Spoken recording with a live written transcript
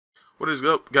What is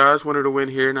up, guys? Wanted to win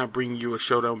here, and I bring you a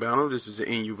showdown battle. This is an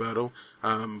NU battle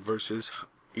versus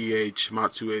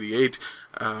EHmatsu88.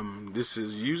 This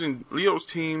is using Leo's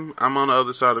team. I'm on the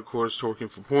other side of the course,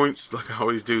 torquing for points, like I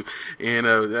always do. And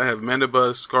I have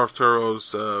Mandibus, Scarf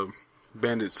Tauros,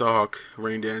 Bandit Sawk,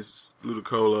 Rain Dance,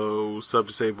 Ludicolo, Sub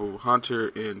Disable,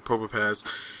 Hunter, and Purple Pass.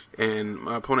 And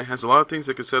my opponent has a lot of things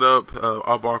that can set up.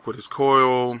 Albark with his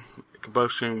coil,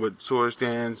 combustion with sword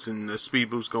stance, and a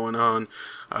speed boost going on.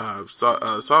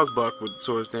 Sawsbuck with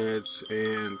sword stance,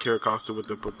 and Caracosta with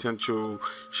the potential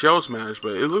shell smash.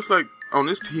 But it looks like on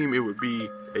this team it would be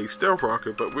a stealth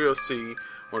rocket, but we'll see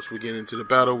once we get into the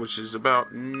battle, which is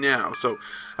about now. So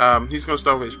he's going to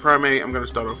start with his primate. I'm going to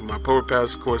start off with my power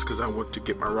pass, of course, because I want to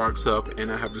get my rocks up, and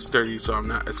I have the sturdy, so I'm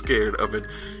not as scared of it.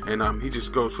 And he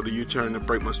just goes for the U-turn to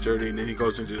break my sturdy, and then he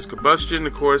goes into his combustion,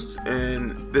 of course,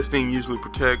 and this thing usually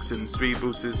protects and speed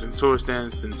boosts and sword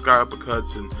stance and sky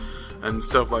uppercuts and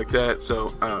stuff like that.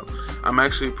 So I'm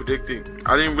actually predicting,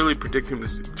 I didn't really predict him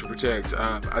to protect.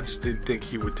 I just didn't think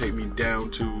he would take me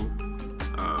down to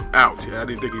out. Yeah, I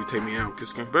didn't think he would take me out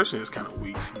because conversion is kind of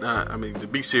weak. I mean, to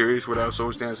be serious without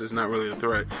sword stance is not really a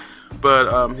threat.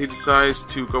 But he decides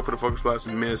to go for the focus blast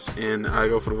and miss, and I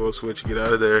go for the volt switch, get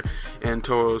out of there. And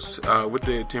Tauros, with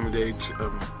the intimidate,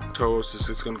 Tauros is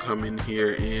just going to come in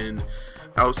here and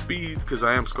outspeed, because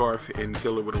I am Scarf, and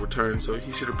kill it with a return. So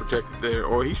he should have protected there,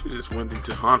 or he should just went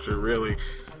into Haunter, really.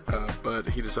 But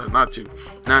he decided not to.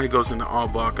 Now he goes into all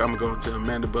block. I'm going to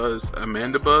Amandibus.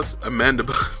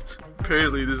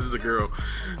 Apparently this is a girl.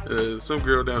 Some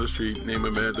girl down the street named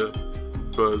Amanda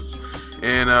Buzz.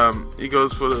 And he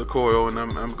goes for the coil, and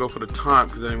I'm going for the taunt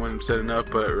because I didn't want him setting up.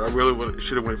 But I really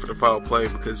should have went for the foul play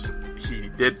because he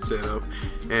did set up.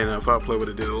 And foul play would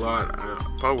have did a lot.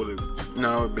 Probably would have,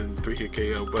 no, it would have been 3-hit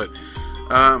KO. But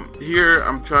here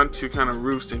I'm trying to kind of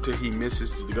roost until he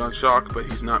misses the gun shock, but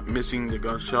he's not missing the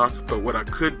gun shock. But what I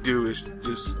could do is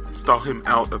just stall him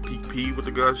out of peak P with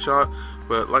the gun shot.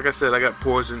 But like I said, I got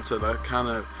poison, so that kind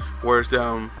of wears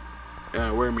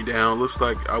me down. Looks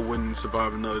like I wouldn't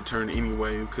survive another turn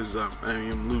anyway because I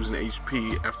am losing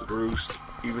HP after the roost,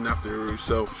 even after the roost.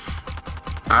 So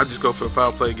I just go for the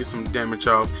foul play, get some damage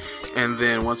off, and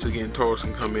then once again Tauros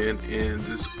can come in and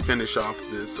just finish off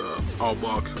this all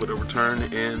block with a return,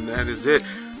 and that is it.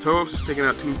 Tauros is taking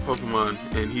out 2 Pokemon,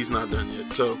 and he's not done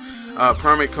yet. So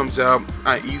Primate comes out.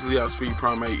 I easily outspeed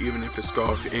Primate, even if it's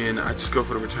Scarf, and I just go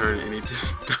for the return, and it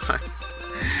just dies.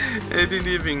 It didn't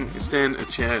even stand a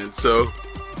chance. So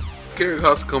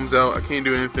Caracosta comes out. I can't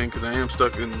do anything because I am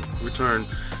stuck in return.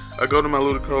 I go to my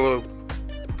Ludicolo.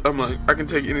 I'm like, I can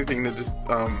take anything that just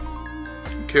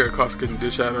Caracosta couldn't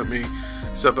dish out at me,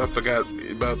 except I forgot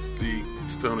about the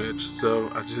Stone Edge. So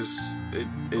I just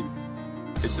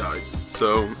it died.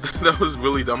 So that was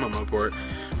really dumb on my part.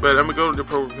 But I'm gonna go to the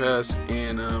Purple Pass,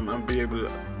 and I'm gonna be able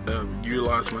to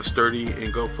utilize my sturdy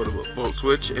and go for the volt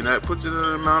switch, and that puts it at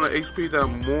an amount of HP that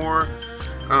I'm more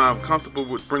comfortable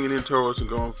with bringing in Tauros and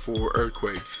going for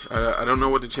Earthquake. I don't know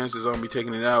what the chances are of me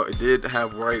taking it out. It did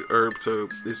have right herb, so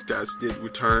this guy did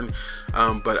return,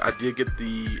 but I did get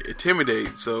the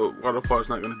Intimidate, so Waterfall is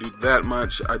not going to do that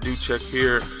much. I do check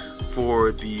here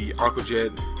for the Aqua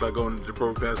Jet by going to the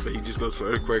Purple Pass, but he just goes for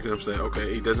Earthquake, and I'm saying,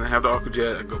 okay, he doesn't have the Aqua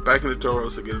Jet. I go back into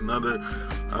Tauros to get another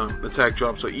attack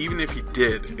drop, so even if he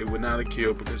did, it would not have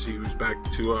killed because he was back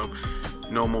to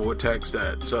normal attack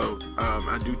stat. So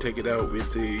I do take it out with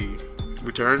the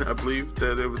return. I believe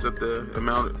that it was at the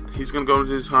amount. He's going to go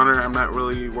into his Hunter. I'm not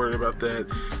really worried about that.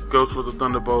 Goes for the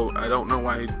Thunderbolt. I don't know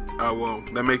why. Well,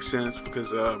 that makes sense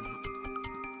because I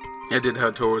did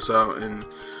have Tauros out,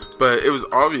 but it was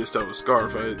obvious that was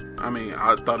Scarf. I mean,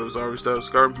 I thought it was obvious that was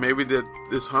Scarf. Maybe that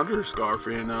this Hunter is Scarf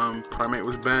and Primate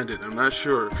was Bandit. I'm not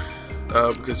sure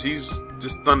because he's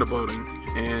just Thunderbolting,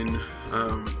 and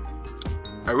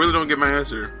I really don't get my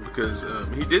answer because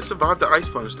he did survive the Ice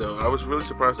Punch, though. I was really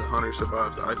surprised that Hunter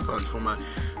survived the Ice Punch from my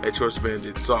Atk Choice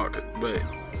Band Sawk, but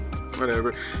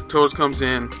whatever. Tauros comes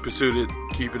in, pursued it,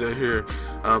 keep it out here.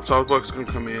 Sawsbuck's gonna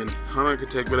come in. Hunter can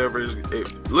take whatever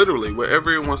literally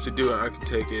whatever it wants to do. I can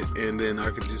take it, and then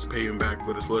I can just pay him back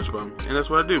with a sludge bomb, and that's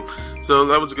what I do. So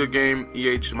that was a good game,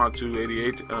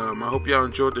 EHmatsu88. I hope y'all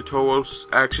enjoyed the Tauros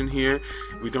action here.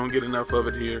 We don't get enough of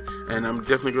it here, and I'm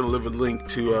definitely gonna leave a link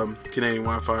to Canadian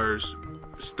Wi-Fi's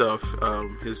stuff,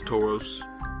 his Tauros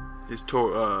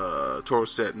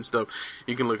set and stuff.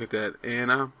 You can look at that,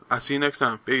 and I'll see you next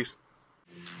time. Peace.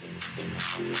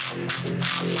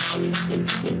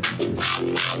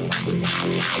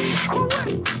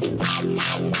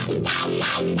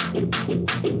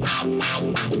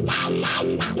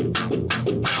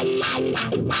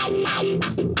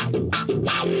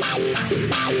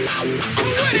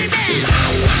 What is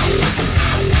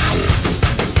that?